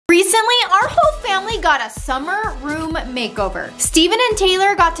Recently, our whole family got a summer room makeover. Steven and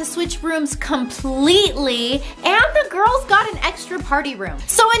Taylor got to switch rooms completely, and the girls got an extra party room.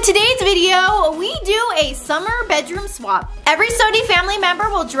 So in today's video, we do a summer bedroom swap. Every SOTY family member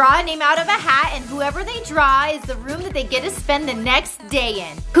will draw a name out of a hat, and whoever they draw is the room that they get to spend the next day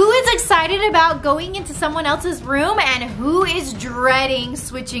in. Who is excited about going into someone else's room, and who is dreading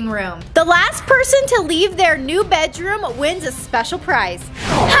switching room? The last person to leave their new bedroom wins a special prize.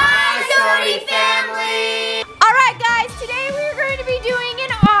 Hi, SOTY family! Alright guys, today we are going to be doing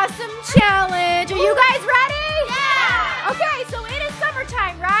an awesome challenge. Are you guys ready? Yeah! Okay, so it is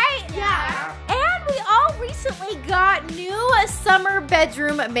summertime, right? Yeah. And we all recently got new summer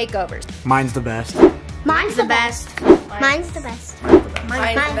bedroom makeovers. Mine's the best. Mine's the best. Mine's the best.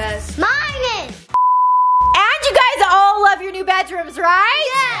 Mine's the best. Mine is! And you guys all love your new bedrooms, right?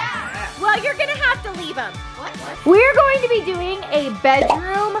 Yeah! Well, you're gonna have to leave them. What? We're going to be doing a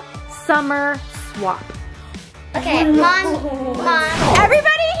bedroom summer swap. Okay, Mom.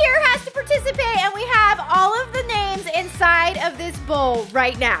 Everybody here has to participate, and we have all of the names inside of this bowl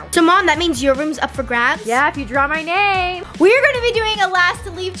right now. So Mom, that means your room's up for grabs? Yeah, if you draw my name. We are going to be doing a last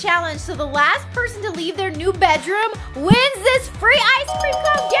to leave challenge, so the last person to leave their new bedroom wins this free ice cream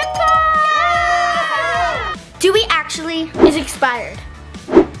cone gift card! Do we actually? It's expired.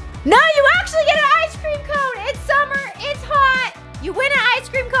 No, you actually get an ice cream cone. It's summer, it's hot. You win an ice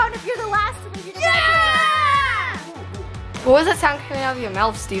cream cone if you're the last to leave your bedroom. What was that sound coming out of your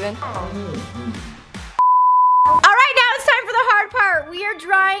mouth, Steven? All right, now it's time for the hard part. We are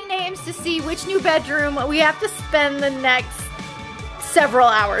drawing names to see which new bedroom we have to spend the next several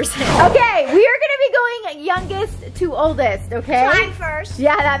hours. Okay, we are gonna be going youngest to oldest, okay? So I'm first.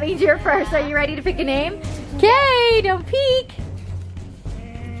 Yeah, that means you're first. Are you ready to pick a name? Okay, don't peek.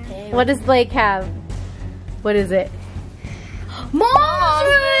 What does Blake have? What is it? Mom's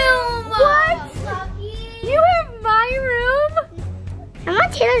room! What? You have my room? I'm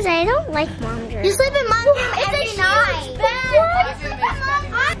not Taylor's. I don't like Mom's room. You sleep in Mom's room every night.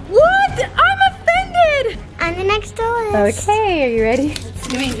 What? I'm offended. I'm the next door. Okay, are you ready?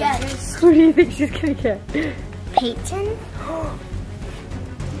 Yes. Who do you think she's gonna get? Peyton?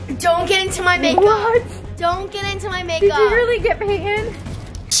 Don't get into my makeup. What? Don't get into my makeup. Did you really get Peyton?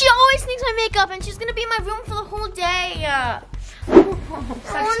 She always sneaks my makeup, and she's gonna be in my room for the whole day.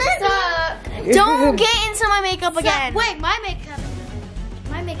 Don't get into my makeup again. Wait, my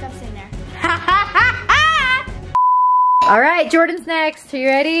makeup's in there. All right, Jordan's next. Are you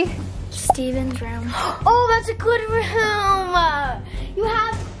ready? Steven's room. Oh, that's a good room. You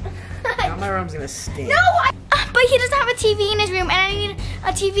have. Now my room's gonna stink. No, but he doesn't have a TV in his room, and I need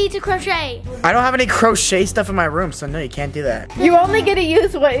a TV to crochet. I don't have any crochet stuff in my room, so no, you can't do that. You only get to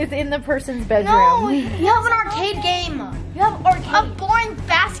use what is in the person's bedroom. No, you have an arcade game. You have a boring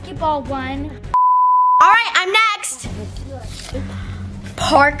basketball one. All right, I'm next.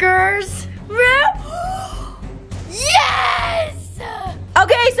 Parker's room. Yes!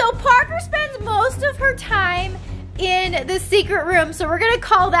 Okay, so Parker spends most of her time in the secret room, so we're gonna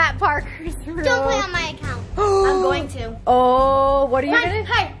call that Parker's room. Don't play on my account. I'm going to. Oh, what are you gonna?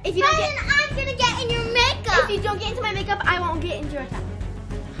 Hey, if you don't Then I'm gonna get in your makeup. if you don't get into my makeup, I won't get into your account.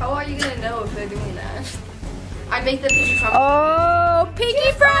 How are you gonna know if they're doing that? I make the pinky promise. Oh,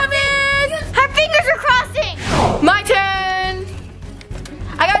 pinky promise! Her fingers are crossing. My turn!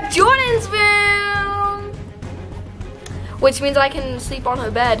 I got Jordan's room! Which means I can sleep on her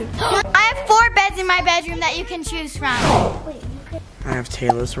bed. I have 4 beds in my bedroom that you can choose from. I have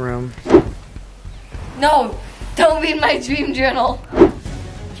Taylor's room. No, don't be in my dream journal.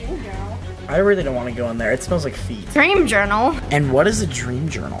 I really don't want to go in there. It smells like feet. Dream journal. And what is a dream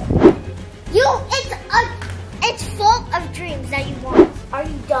journal? It's full of dreams that you want. Are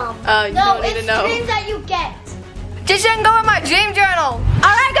you dumb? You don't need to know. Dreams that you get. Just shouldn't go in my dream journal. All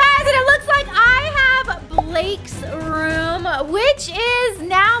right, guys, and it looks like I have Blake's room, which is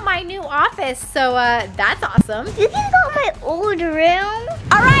now my new office. So that's awesome. You can go in my old room.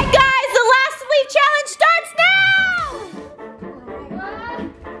 All right, guys, the last to leave challenge starts now.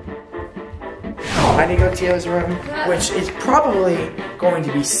 I need to go to Taylor's room, which is probably going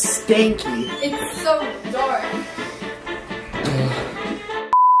to be stinky. It's so dark.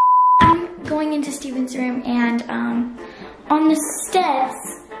 I'm going into Steven's room, and on the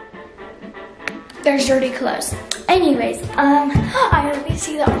steps, there's dirty clothes. Anyways, I already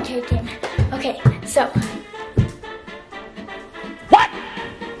see the arcade game. Okay, so.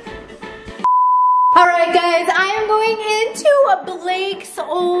 All right, guys, I am going into Blake's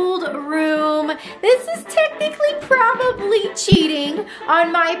old room. This is technically probably cheating on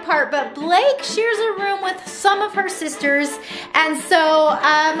my part, but Blake shares a room with some of her sisters, and so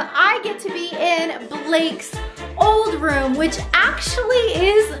I get to be in Blake's old room, which actually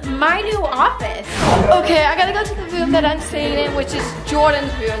is my new office. Okay, I gotta go to the room that I'm staying in, which is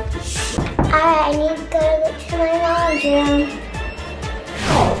Jordan's room. I need to go to my mom's room.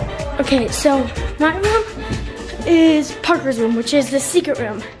 Okay, so my room is Parker's room, which is the secret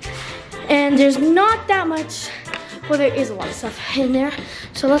room. And there's not that much, well, there is a lot of stuff in there.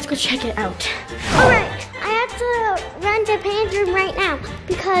 So let's go check it out. All right, I have to run to Pam's room right now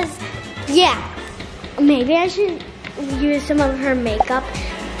because, yeah, maybe I should use some of her makeup.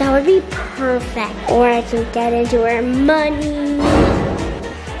 That would be perfect. Or I can get into her money.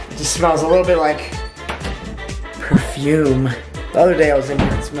 It just smells a little bit like perfume. The other day I was in here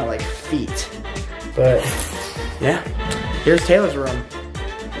and it smelled like feet. But yeah, here's Taylor's room.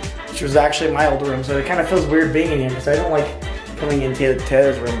 Which was actually my old room, so it kind of feels weird being in here because I don't like coming into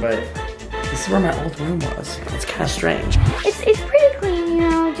Taylor's room, but this is where my old room was. It's kind of strange. It's pretty clean, you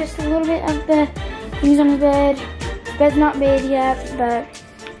know, just a little bit of the things on the bed. The bed's not made yet, but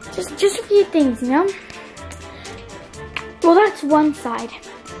just a few things, you know? Well, that's one side.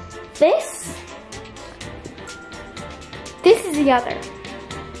 This is the other.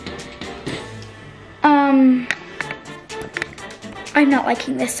 I'm not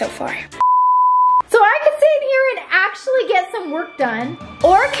liking this so far. So I could sit in here and actually get some work done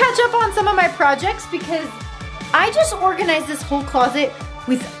or catch up on some of my projects because I just organized this whole closet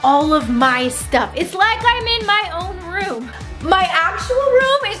with all of my stuff. It's like I'm in my own room. My actual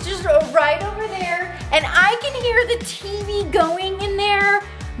room is just right over there and I can hear the TV going in there.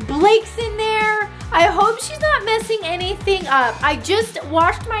 Blake's in there. I hope she's not messing anything up. I just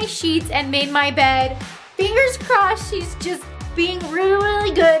washed my sheets and made my bed. Fingers crossed she's just being really,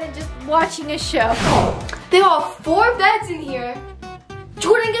 really good and just watching a show. There are 4 beds in here.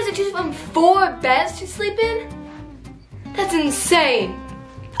 Jordan gets to choose from 4 beds to sleep in? That's insane.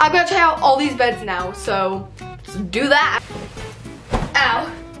 I'm gonna try out all these beds now, so let's do that.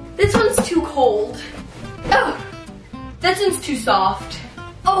 Ow, this one's too cold. Oh, this one's too soft.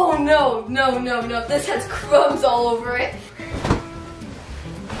 Oh no, this has crumbs all over it.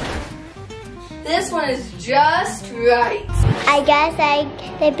 This one is just right. I guess I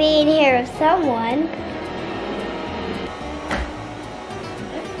could be in here with someone.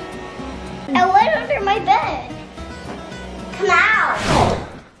 I went under my bed. Come out.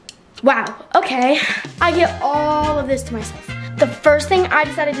 Wow, okay. I get all of this to myself. The first thing I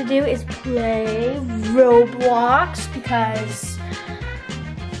decided to do is play Roblox because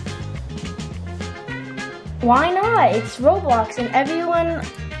why not? It's Roblox and everyone,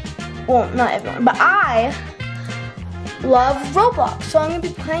 well, not everyone, but I love Roblox. So I'm gonna be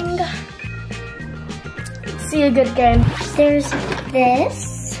playing, see a good game. There's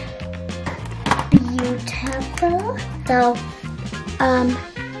this beautiful, so,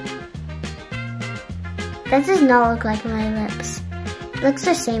 that does not look like my lips. Looks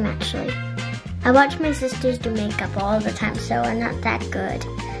the same actually. I watch my sisters do makeup all the time, so I'm not that good.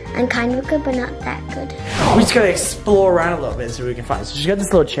 I'm kind of good, but not that good. We just gotta explore around a little bit so we can find. So she's got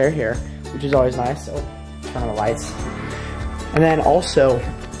this little chair here, which is always nice. So turn on the lights. And then also,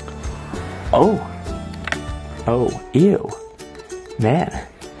 oh, ew, man,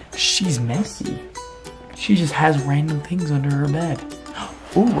 she's messy. She just has random things under her bed.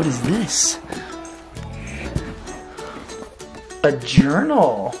 Oh, what is this? A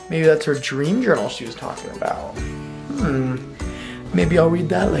journal. Maybe that's her dream journal she was talking about. Maybe I'll read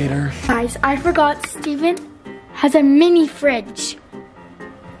that later. Guys, I forgot Steven has a mini fridge.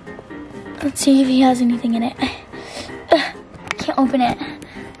 Let's see if he has anything in it. Can't open it.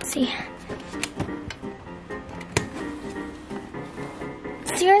 Let's see.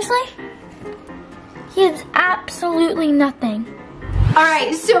 Seriously? He has absolutely nothing. All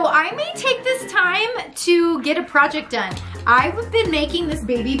right, so I may take this time to get a project done. I've been making this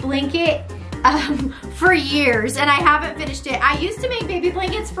baby blanket for years and I haven't finished it. I used to make baby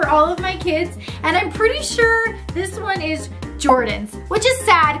blankets for all of my kids and I'm pretty sure this one is Jordan's, which is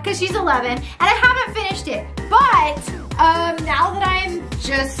sad because she's 11 and I haven't finished it. But now that I'm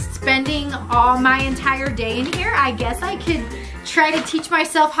just spending all my entire day in here, I guess I could try to teach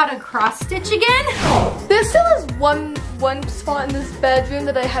myself how to cross stitch again. There still is one spot in this bedroom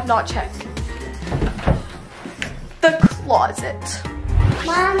that I have not checked. The closet.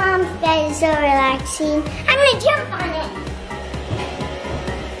 My mom's bed is so relaxing. I'm gonna jump on it.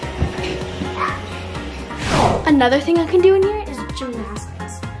 Another thing I can do in here is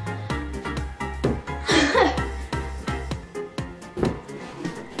gymnastics.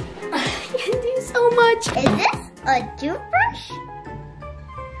 I can do so much. Is this a toothbrush?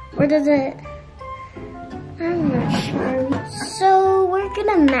 Or does it? I'm not sure. So we're are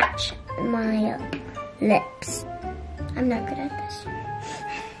gonna match my lips. I'm not good at this.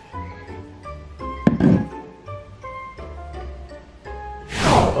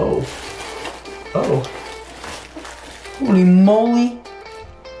 Oh. Oh. Holy moly.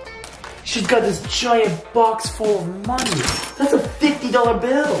 She's got this giant box full of money. That's a $50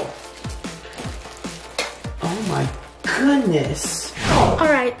 bill. Oh my goodness.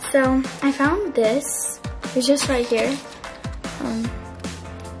 Alright, so I found this. It's just right here.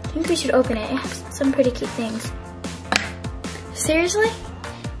 I think we should open it. It has some pretty cute things. Seriously?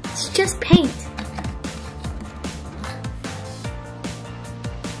 It's just paint.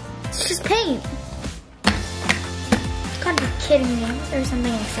 It's just paint. You gotta be kidding me. There's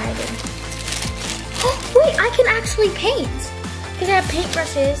something exciting. Oh, wait, I can actually paint. Because I have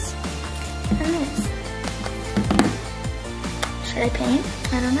paintbrushes. And this. Should I paint?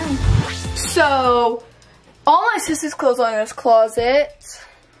 I don't know. So, all my sister's clothes are in this closet.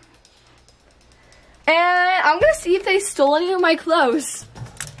 And I'm gonna see if they stole any of my clothes.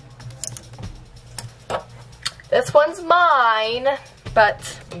 This one's mine, but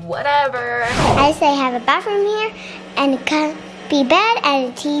whatever. I say I have a bathroom here and a comfy bed and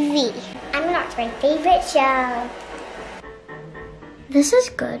a TV. I'm gonna watch my favorite show. This is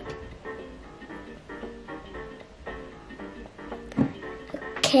good.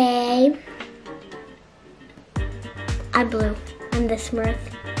 Okay. I'm blue. I'm the Smurf.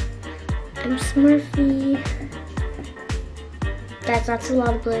 I'm Smurfy. That's a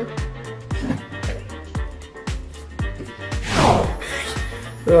lot of blue.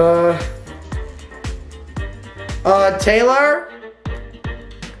 Taylor?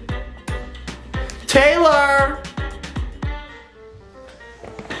 Taylor!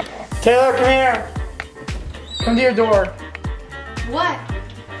 Taylor, come here. Come to your door. What?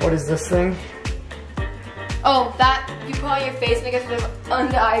 What is this thing? Oh, that you put on your face and it gets rid of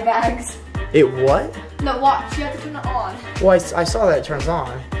under eye bags. It what? No, watch. You have to turn it on. Well, I saw that it turns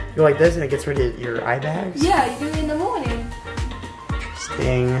on. You like this and it gets rid of your eye bags? Yeah, you do it in the morning.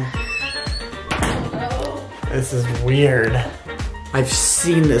 Interesting. Oh. This is weird. I've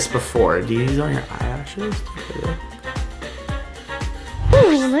seen this before. Do you use it on your eyelashes?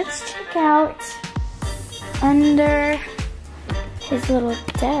 Let's check out under his little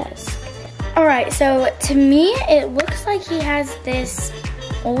desk. Alright, so to me, it looks like he has this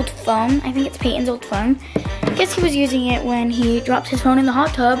old phone. I think it's Peyton's old phone. I guess he was using it when he dropped his phone in the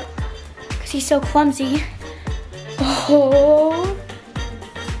hot tub because he's so clumsy. Oh.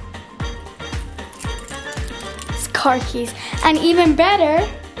 His car keys. And even better,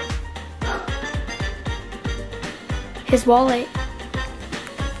 his wallet.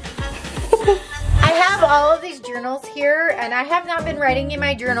 I have all of these journals here, and I have not been writing in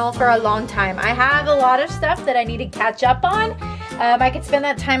my journal for a long time. I have a lot of stuff that I need to catch up on. I could spend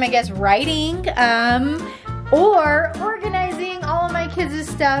that time, I guess, writing or organizing all of my kids'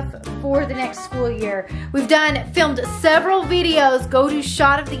 stuff for the next school year. We've filmed several videos. Go to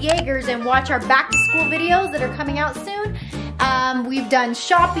Shot of the Yeagers and watch our back to school videos that are coming out soon. We've done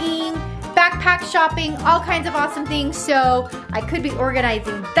shopping, backpack shopping, all kinds of awesome things. So I could be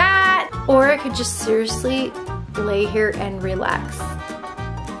organizing that, or I could just seriously lay here and relax.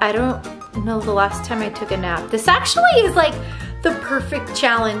 I don't know the last time I took a nap. This actually is like the perfect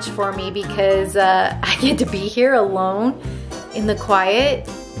challenge for me because I get to be here alone in the quiet,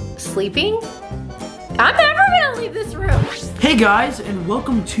 sleeping. I'm never gonna leave this room. Hey guys, and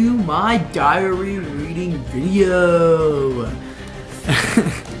welcome to my diary reading video.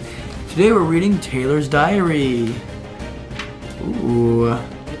 Today we're reading Taylor's diary. Ooh.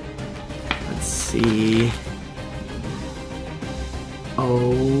 Let's see.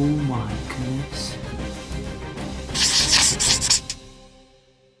 Oh my goodness.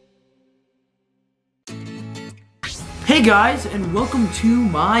 Hey guys, and welcome to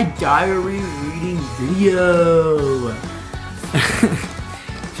my diary reading video.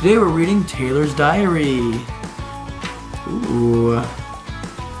 Today we're reading Taylor's diary. Ooh.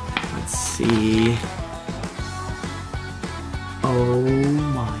 Let's see. Oh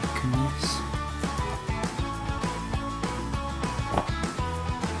my goodness.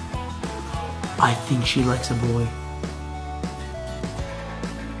 I think she likes a boy.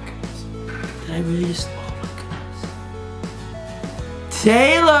 Did I really just...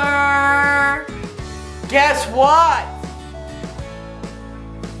 Taylor! Guess what?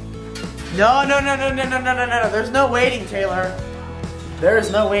 No. There's no waiting, Taylor. There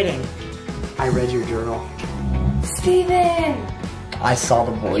is no waiting. I read your journal. Steven! I saw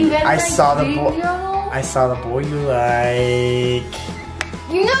the boy. I saw the boy you like.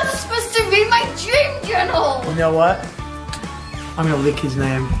 You're not supposed to read my dream journal! You know what? I'm gonna lick his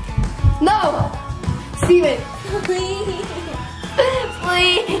name. No! Steven! Please!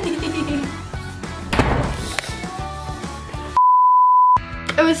 Please!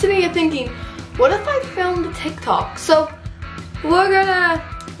 I was sitting here thinking, what if I filmed a TikTok? So we're gonna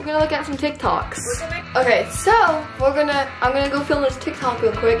look at some TikToks. Okay, so I'm gonna go film this TikTok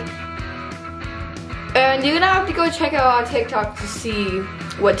real quick. And you're gonna have to go check out our TikTok to see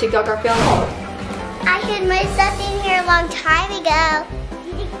what TikTok I filmed. I hid my stuff in here a long time ago.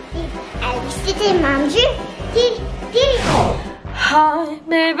 I used to say, Mom,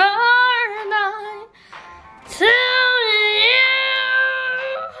 Happy birthday to you.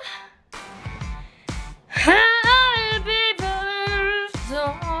 Happy birthday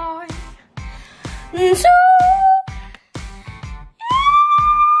to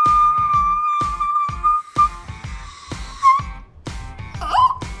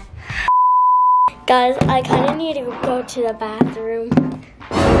Guys, I kind of need to go to the bathroom.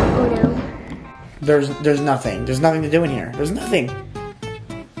 Oh no. There's nothing. There's nothing to do in here. There's nothing.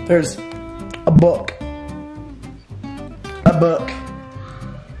 There's a book. A book.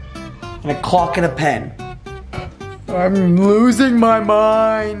 And a clock and a pen. I'm losing my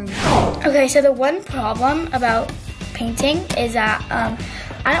mind. Okay, so the one problem about painting is that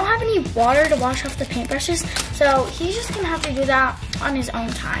I don't have any water to wash off the paintbrushes, so he's just gonna have to do that on his own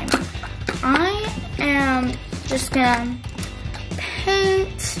time. I am just gonna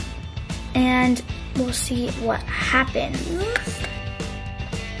paint and we'll see what happens.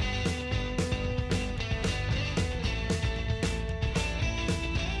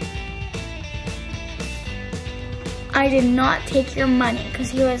 I did not take your money because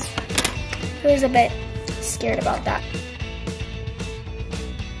he was a bit scared about that.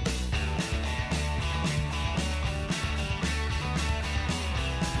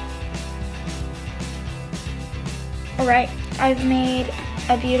 Alright, I've made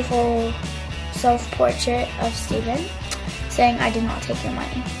a beautiful self-portrait of Steven saying I did not take your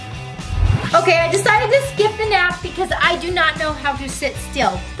money. Okay, I decided to skip the nap because I do not know how to sit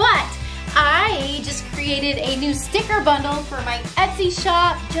still, but I just created a new sticker bundle for my Etsy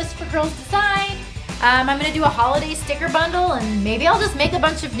shop just for Girls Design. I'm gonna do a holiday sticker bundle and maybe I'll just make a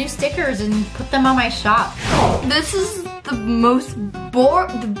bunch of new stickers and put them on my shop. This is the most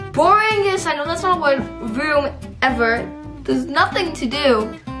boringest, I know that's not what room ever. There's nothing to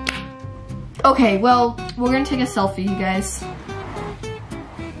do. Okay, well, we're gonna take a selfie, you guys.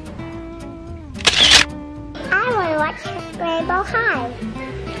 I want to watch Rainbow High.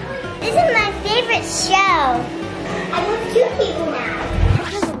 This is my favorite show. I'm with 2 people now.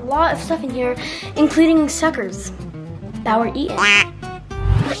 There's a lot of stuff in here, including suckers that were eaten.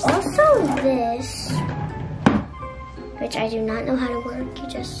 Also this, which I do not know how to work.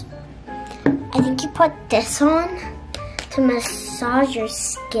 I think you put this on to massage your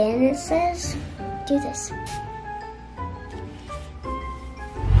skin, it says. Do this.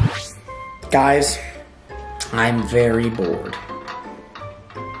 Guys, I'm very bored.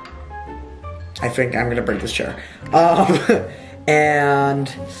 I think I'm gonna break this chair.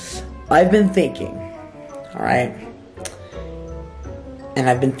 And I've been thinking, all right? And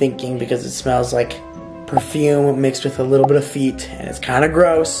I've been thinking because it smells like perfume mixed with a little bit of feet, and it's kind of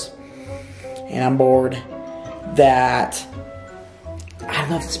gross, and I'm bored, that I don't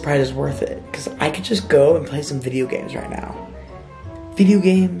know if this price is worth it, because I could just go and play some video games right now. Video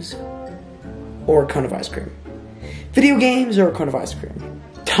games or a cone of ice cream. Video games or a cone of ice cream.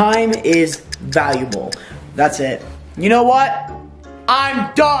 Time is valuable. That's it. You know what?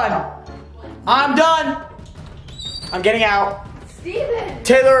 I'm done. I'm done. I'm getting out. Steven!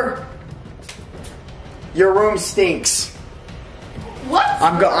 Taylor, your room stinks. What?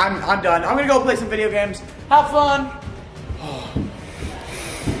 I'm done. I'm gonna go play some video games. Have fun.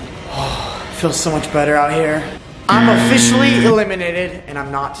 Oh, feels so much better out here. I'm officially eliminated, and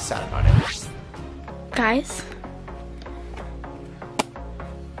I'm not sad about it. Guys,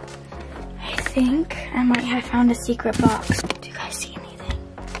 I think I might have found a secret box. Do you guys see anything?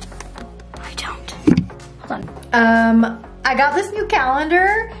 I don't. Hold on. I got this new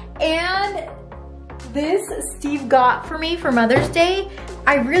calendar and this Steve got for me for Mother's Day.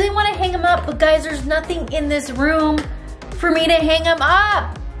 I really want to hang them up, but guys, there's nothing in this room for me to hang them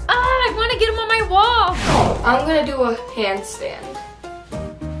up. I want to get them on my wall. I'm gonna do a handstand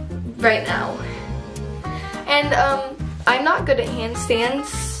right now. And I'm not good at handstands,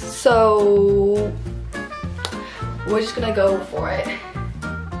 so we're just gonna go for it.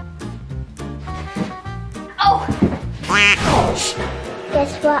 Oh!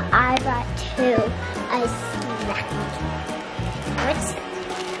 Guess what I got too? A snack. What's that?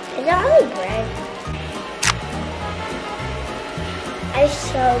 Is that only bread? It's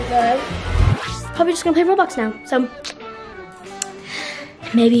so good. Probably just gonna play Roblox now. So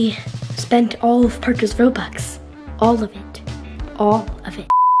maybe spend all of Parker's Robux. All of it. All of it.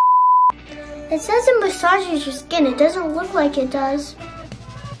 It says it massages your skin. It doesn't look like it does.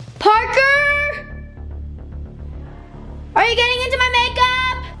 Parker! Are you getting into my makeup?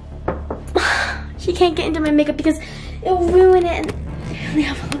 She can't get into my makeup because it'll ruin it and I only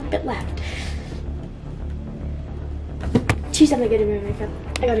have a little bit left. She's definitely getting my makeup.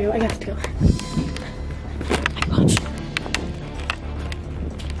 I gotta go, I got to go. My watch.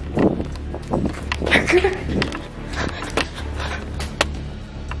 Parker!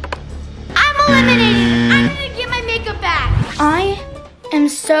 I'm eliminated. I'm gonna get my makeup back. I am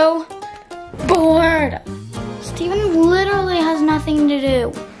so bored. Steven literally has nothing to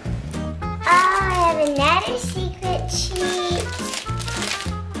do. I have another secret sheet.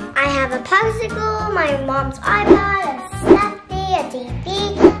 I have a popsicle, my mom's iPad, a Snappy, a TV.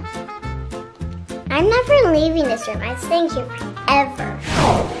 I'm never leaving this room. I stay here forever.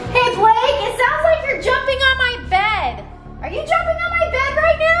 Hey Blake, it sounds like you're jumping on my bed. Are you jumping on my bed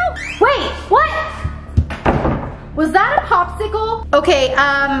right now? Wait, what? Was that a popsicle? Okay,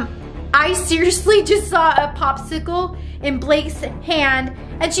 I seriously just saw a popsicle in Blake's hand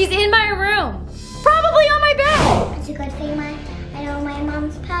and she's in my room. Probably on my bed. It's a good thing I know my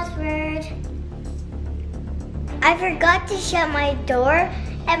mom's password. I forgot to shut my door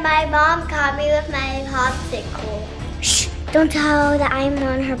and my mom caught me with my popsicle. Shh, don't tell her that I'm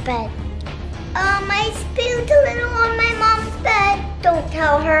on her bed. I spilled a little on my mom's bed. Don't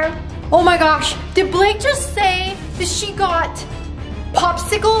tell her. Oh my gosh, did Blake just say that she got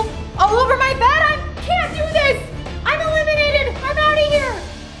popsicle all over my bed? I can't do this. I'm eliminated. I'm out of here.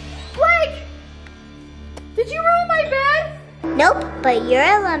 Blake, did you ruin my bed? Nope, but you're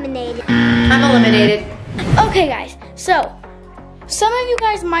eliminated. I'm eliminated. Okay guys, so some of you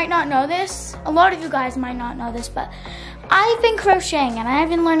guys might not know this. A lot of you guys might not know this, but I've been crocheting and I've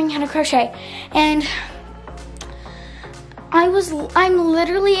been learning how to crochet. And I'm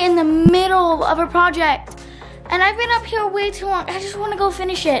literally in the middle of a project and I've been up here way too long. I just want to go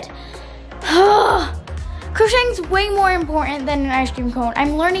finish it. Crocheting's way more important than an ice cream cone.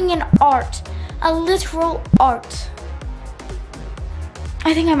 I'm learning an art, a literal art.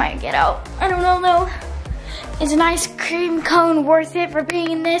 I think I might get out. I don't know though. Is an ice cream cone worth it for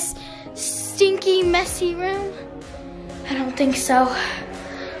being in this stinky, messy room? I don't think so.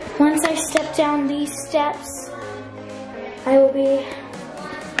 Once I step down these steps, I will be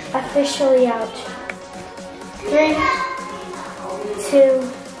officially out. 3, 2,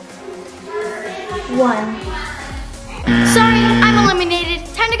 1. Sorry, I'm eliminated.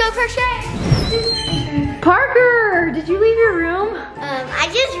 Time to go crochet. Parker, did you leave your room? I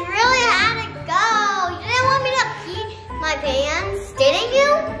just really had to go. You didn't want me to pee my pants, didn't you?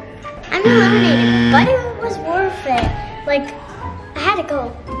 I'm eliminated, but it was worth it. Like, I had to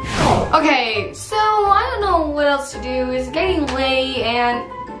go. Okay, so I don't know what else to do. It's getting late and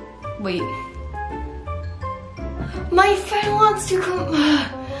wait. My friend wants to come. My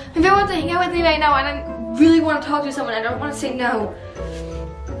friend wants to hang out with me right now, and I really want to talk to someone. I don't want to say no.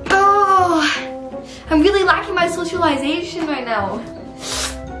 Oh, I'm really lacking my socialization right now.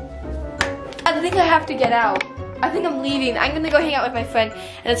 I think I have to get out. I think I'm leaving. I'm gonna go hang out with my friend,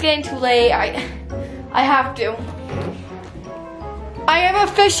 and it's getting too late. I have to. I am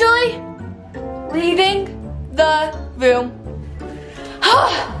officially leaving the room.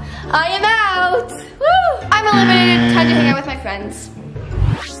 I am out. Woo! I'm eliminated. Time to hang out with my friends.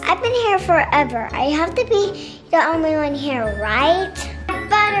 I've been here forever. I have to be the only one here, right? I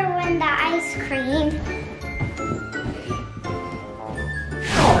better win the ice cream.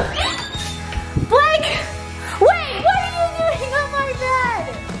 Blake! Wait, what are you doing on my bed?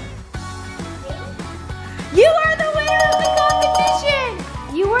 You are the winner of the competition!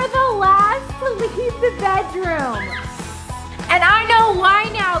 You were the last to leave the bedroom. And I know why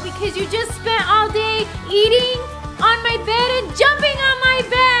now, because you just spent all day eating on my bed and jumping on my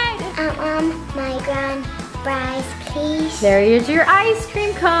bed. My grand prize, please. There is your ice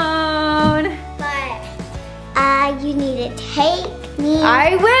cream cone. But, you need to take me.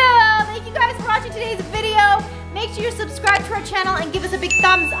 I will. Thank you guys for watching today's video. Make sure you subscribe to our channel and give us a big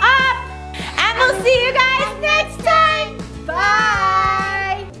thumbs up. And we'll see you guys next time.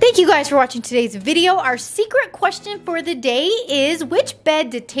 Bye. Thank you guys for watching today's video. Our secret question for the day is, which bed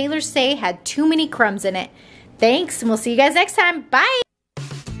did Taylor say had too many crumbs in it? Thanks, and we'll see you guys next time. Bye.